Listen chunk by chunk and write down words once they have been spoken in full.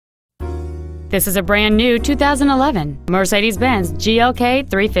This is a brand new 2011 Mercedes-Benz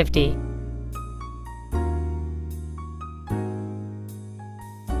GLK350.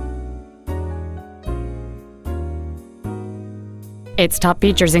 Its top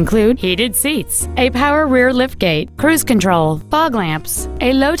features include heated seats, a power rear liftgate, cruise control, fog lamps,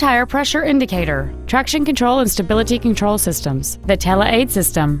 a low tire pressure indicator, traction control and stability control systems, the tele-aid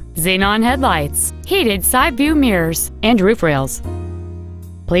system, xenon headlights, heated side view mirrors, and roof rails.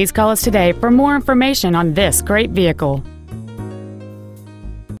 Please call us today for more information on this great vehicle.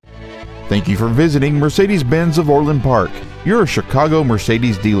 Thank you for visiting Mercedes-Benz of Orland Park. You're a Chicago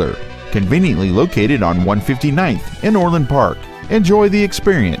Mercedes dealer, conveniently located on 159th in Orland Park. Enjoy the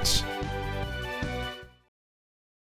experience.